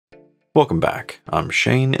Welcome back, I'm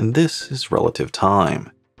Shane and this is Relative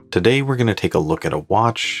Time. Today we're going to take a look at a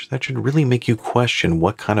watch that should really make you question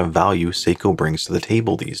what kind of value Seiko brings to the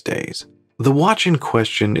table these days. The watch in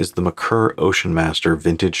question is the Merku Oceanmaster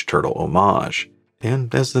Vintage Turtle Homage,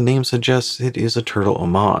 and as the name suggests, it is a turtle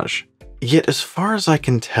homage. Yet as far as I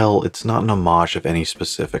can tell, it's not an homage of any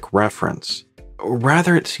specific reference.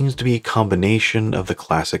 Rather, it seems to be a combination of the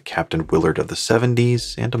classic Captain Willard of the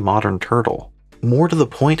 70s and a modern turtle. More to the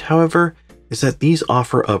point, however, is that these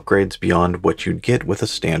offer upgrades beyond what you'd get with a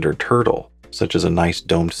standard turtle, such as a nice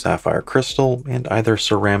domed sapphire crystal and either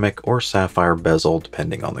ceramic or sapphire bezel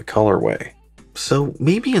depending on the colorway. So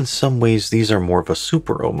maybe in some ways these are more of a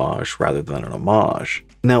super homage rather than an homage.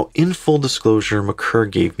 Now, in full disclosure, Merkur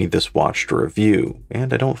gave me this watch to review,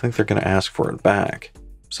 and I don't think they're going to ask for it back.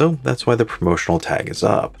 So that's why the promotional tag is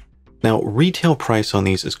up. Now, retail price on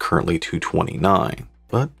these is currently $229.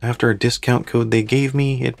 But after a discount code they gave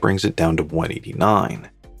me, it brings it down to $189.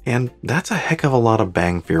 And that's a heck of a lot of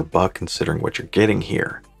bang for your buck considering what you're getting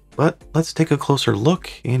here. But let's take a closer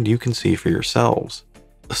look and you can see for yourselves.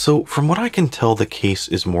 So from what I can tell, the case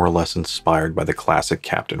is more or less inspired by the classic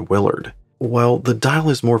Captain Willard, while the dial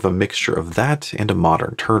is more of a mixture of that and a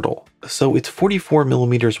modern turtle. So it's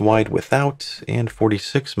 44mm wide without and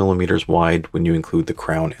 46mm wide when you include the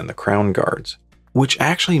crown and the crown guards, which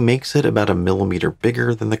actually makes it about a millimeter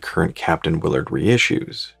bigger than the current Captain Willard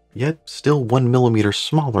reissues, yet still 1mm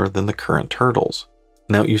smaller than the current turtles.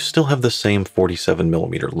 Now you still have the same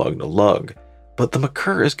 47mm lug to lug, but the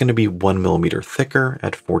Merkur is going to be 1mm thicker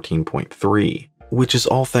at 14.3, which is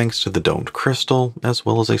all thanks to the domed crystal as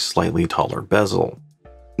well as a slightly taller bezel.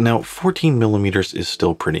 Now 14mm is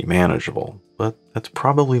still pretty manageable, but that's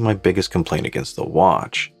probably my biggest complaint against the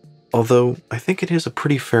watch. Although, I think it is a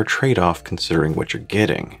pretty fair trade-off considering what you're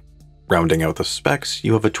getting. Rounding out the specs,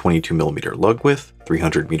 you have a 22mm lug width,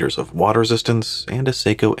 300 meters of water resistance, and a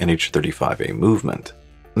Seiko NH35A movement.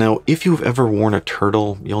 Now, if you've ever worn a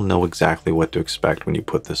turtle, you'll know exactly what to expect when you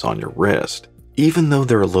put this on your wrist. Even though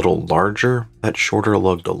they're a little larger, that shorter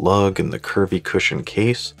lug to lug and the curvy cushion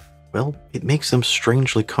case, well, it makes them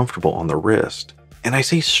strangely comfortable on the wrist. And I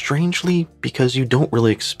say strangely because you don't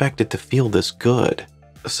really expect it to feel this good.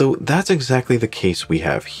 So that's exactly the case we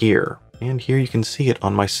have here, and here you can see it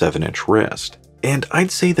on my 7-inch wrist. And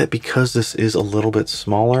I'd say that because this is a little bit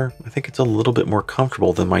smaller, I think it's a little bit more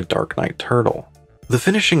comfortable than my Dark Knight Turtle. The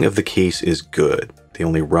finishing of the case is good. The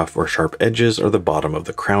only rough or sharp edges are the bottom of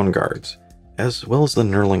the crown guards, as well as the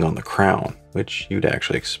knurling on the crown, which you'd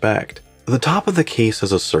actually expect. The top of the case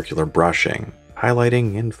has a circular brushing,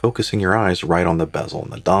 highlighting and focusing your eyes right on the bezel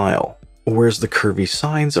and the dial, whereas the curvy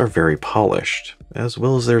sides are very polished, as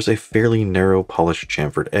well as there's a fairly narrow polished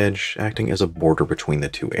chamfered edge acting as a border between the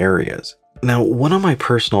two areas. Now, one of my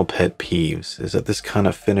personal pet peeves is that this kind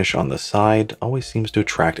of finish on the side always seems to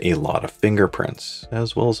attract a lot of fingerprints,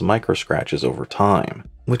 as well as micro scratches over time,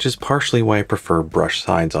 which is partially why I prefer brush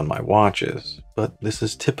sides on my watches, but this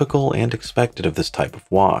is typical and expected of this type of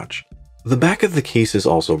watch. The back of the case is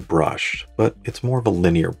also brushed, but it's more of a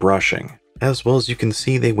linear brushing. As well as you can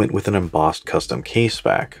see, they went with an embossed custom case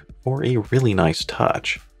back for a really nice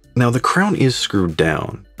touch. Now the crown is screwed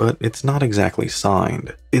down, but it's not exactly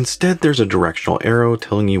signed. Instead, there's a directional arrow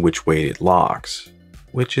telling you which way it locks,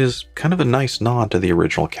 which is kind of a nice nod to the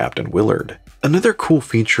original Captain Willard. Another cool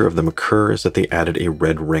feature of the Merkur is that they added a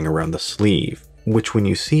red ring around the sleeve, which when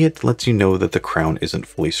you see it lets you know that the crown isn't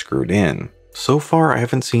fully screwed in. So far, I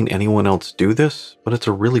haven't seen anyone else do this, but it's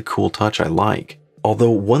a really cool touch I like.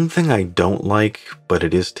 Although one thing I don't like, but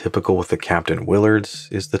it is typical with the Captain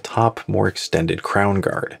Willards, is the top, more extended crown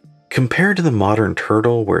guard. Compared to the modern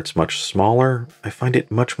turtle where it's much smaller, I find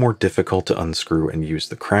it much more difficult to unscrew and use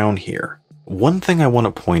the crown here. One thing I want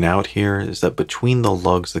to point out here is that between the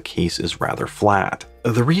lugs the case is rather flat.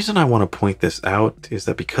 The reason I want to point this out is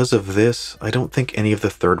that because of this, I don't think any of the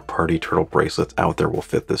third-party turtle bracelets out there will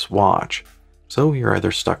fit this watch. So you're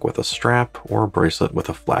either stuck with a strap or a bracelet with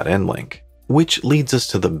a flat end link. Which leads us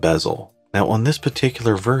to the bezel. Now on this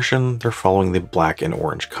particular version, they're following the black and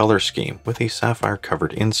orange color scheme with a sapphire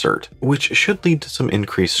covered insert, which should lead to some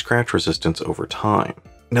increased scratch resistance over time.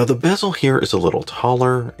 Now the bezel here is a little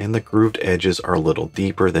taller and the grooved edges are a little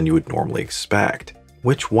deeper than you would normally expect,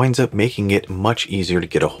 which winds up making it much easier to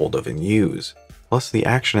get a hold of and use. Plus the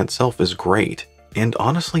action itself is great, and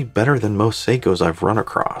honestly better than most Seikos I've run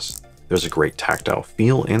across. There's a great tactile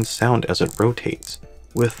feel and sound as it rotates,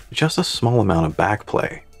 with just a small amount of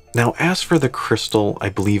backplay. Now as for the crystal, I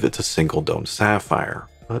believe it's a single domed sapphire,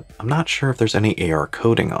 but I'm not sure if there's any AR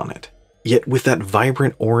coating on it. Yet with that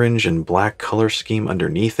vibrant orange and black color scheme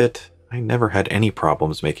underneath it, I never had any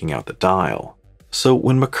problems making out the dial. So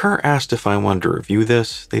when Merkur asked if I wanted to review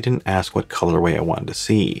this, they didn't ask what colorway I wanted to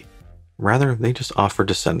see. Rather, they just offered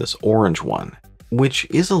to send this orange one, which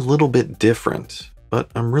is a little bit different,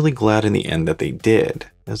 but I'm really glad in the end that they did,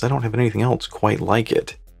 as I don't have anything else quite like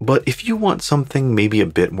it. But if you want something maybe a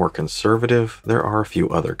bit more conservative, there are a few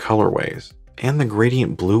other colorways, and the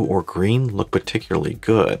gradient blue or green look particularly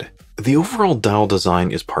good. The overall dial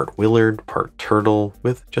design is part Willard, part Turtle,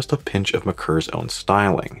 with just a pinch of Merkur's own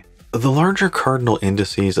styling. The larger cardinal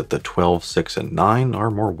indices at the 12, 6, and 9 are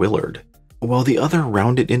more Willard, while the other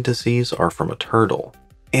rounded indices are from a Turtle.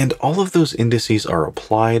 And all of those indices are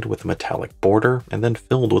applied with a metallic border and then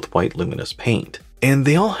filled with white luminous paint. And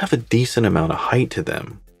they all have a decent amount of height to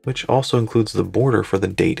them, which also includes the border for the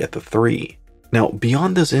date at the 3. Now,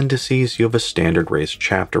 beyond those indices, you have a standard raised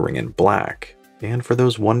chapter ring in black, and for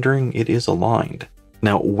those wondering, it is aligned.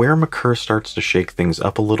 Now, where Merkur starts to shake things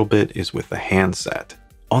up a little bit is with the handset.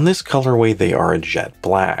 On this colorway, they are a jet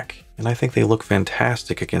black, and I think they look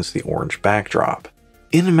fantastic against the orange backdrop.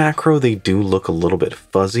 In macro, they do look a little bit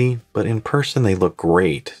fuzzy, but in person they look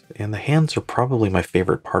great, and the hands are probably my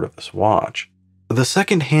favorite part of this watch. The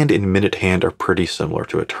second hand and minute hand are pretty similar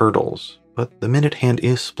to a Turtle's, but the minute hand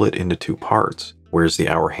is split into 2 parts, whereas the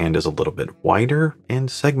hour hand is a little bit wider and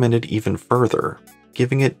segmented even further,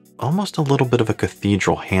 giving it almost a little bit of a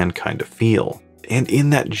cathedral hand kind of feel. And in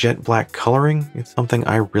that jet black coloring, it's something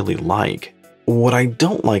I really like. What I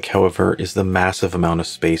don't like, however, is the massive amount of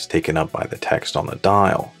space taken up by the text on the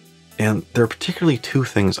dial. And there are particularly 2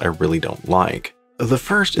 things I really don't like. The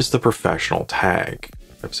first is the professional tag.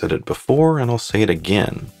 I've said it before and I'll say it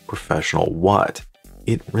again. Professional what?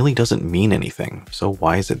 It really doesn't mean anything, so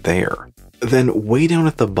why is it there? Then way down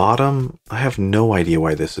at the bottom, I have no idea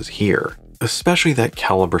why this is here. Especially that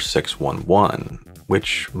caliber 611,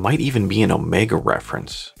 which might even be an Omega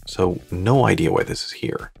reference, so no idea why this is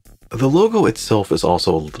here. The logo itself is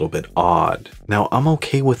also a little bit odd. Now, I'm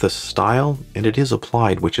okay with the style, and it is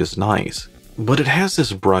applied, which is nice, but it has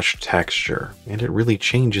this brushed texture, and it really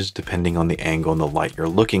changes depending on the angle and the light you're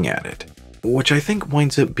looking at it, which I think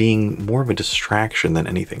winds up being more of a distraction than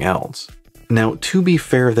anything else. Now, to be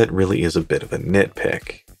fair, that really is a bit of a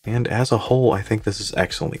nitpick, and as a whole, I think this is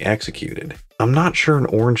excellently executed. I'm not sure an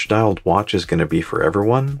orange dialed watch is going to be for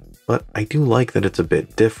everyone, but I do like that it's a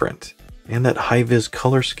bit different, and that high-vis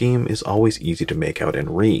color scheme is always easy to make out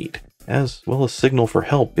and read, as well as signal for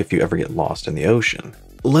help if you ever get lost in the ocean.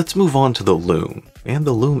 Let's move on to the Lume, and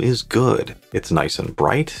the Lume is good. It's nice and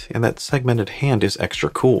bright, and that segmented hand is extra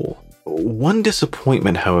cool. One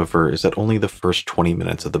disappointment, however, is that only the first 20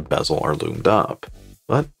 minutes of the bezel are loomed up,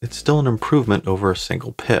 but it's still an improvement over a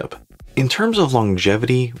single pip. In terms of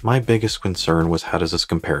longevity, my biggest concern was how does this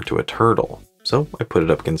compare to a Turtle, so I put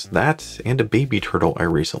it up against that and a baby Turtle I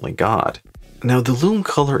recently got. Now the Lume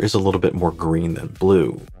color is a little bit more green than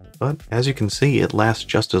blue, but as you can see it lasts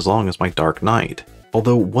just as long as my Dark Knight.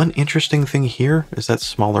 Although one interesting thing here is that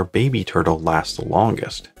smaller baby Turtle lasts the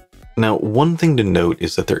longest. Now one thing to note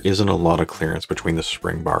is that there isn't a lot of clearance between the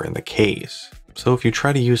spring bar and the case, so if you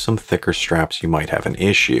try to use some thicker straps you might have an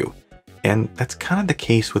issue. And that's kind of the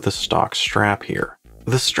case with the stock strap here.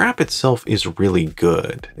 The strap itself is really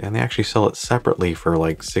good, and they actually sell it separately for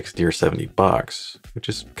like 60 or 70 bucks, which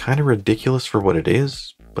is kind of ridiculous for what it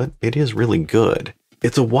is, but it is really good.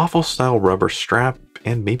 It's a waffle style rubber strap,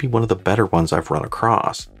 and maybe one of the better ones I've run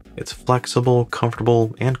across. It's flexible,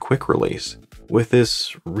 comfortable, and quick release, with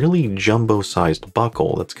this really jumbo sized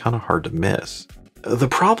buckle that's kind of hard to miss. The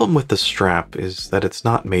problem with the strap is that it's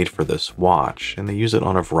not made for this watch, and they use it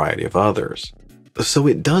on a variety of others. So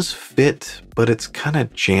it does fit, but it's kind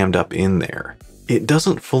of jammed up in there. It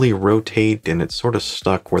doesn't fully rotate, and it's sort of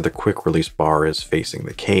stuck where the quick release bar is facing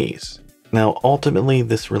the case. Now, ultimately,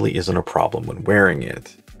 this really isn't a problem when wearing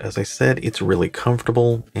it. As I said, it's really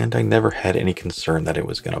comfortable, and I never had any concern that it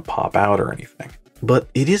was going to pop out or anything. But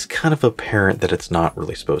it is kind of apparent that it's not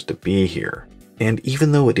really supposed to be here. And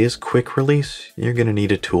even though it is quick release, you're going to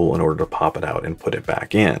need a tool in order to pop it out and put it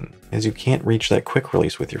back in, as you can't reach that quick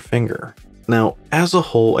release with your finger. Now, as a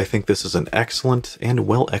whole, I think this is an excellent and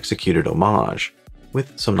well-executed homage,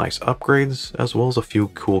 with some nice upgrades, as well as a few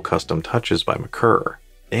cool custom touches by Merkur.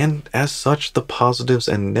 And as such, the positives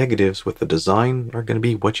and negatives with the design are going to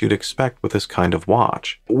be what you'd expect with this kind of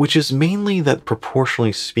watch, which is mainly that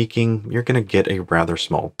proportionally speaking, you're going to get a rather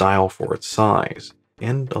small dial for its size,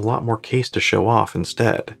 and a lot more case to show off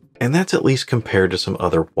instead. And that's at least compared to some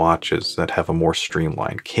other watches that have a more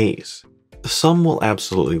streamlined case. Some will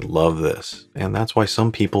absolutely love this, and that's why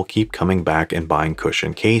some people keep coming back and buying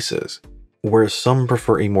cushion cases, whereas some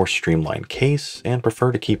prefer a more streamlined case and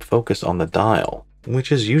prefer to keep focus on the dial,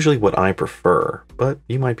 which is usually what I prefer, but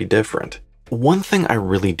you might be different. One thing I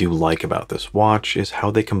really do like about this watch is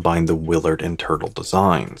how they combine the Willard and Turtle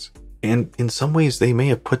designs. And in some ways they may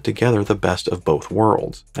have put together the best of both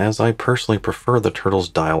worlds, as I personally prefer the Turtle's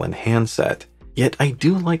dial and handset. Yet I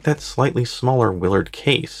do like that slightly smaller Willard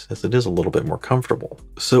case, as it is a little bit more comfortable.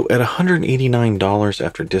 So at $189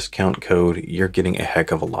 after discount code, you're getting a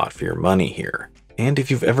heck of a lot for your money here. And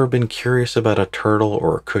if you've ever been curious about a Turtle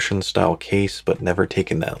or a cushion style case but never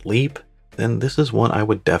taken that leap, then this is one I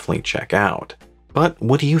would definitely check out. But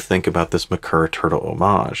what do you think about this Merkur Turtle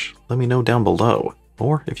Homage? Let me know down below.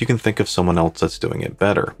 Or if you can think of someone else that's doing it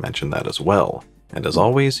better, mention that as well. And as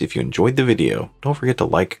always, if you enjoyed the video, don't forget to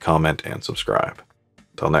like, comment, and subscribe.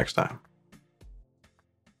 Until next time.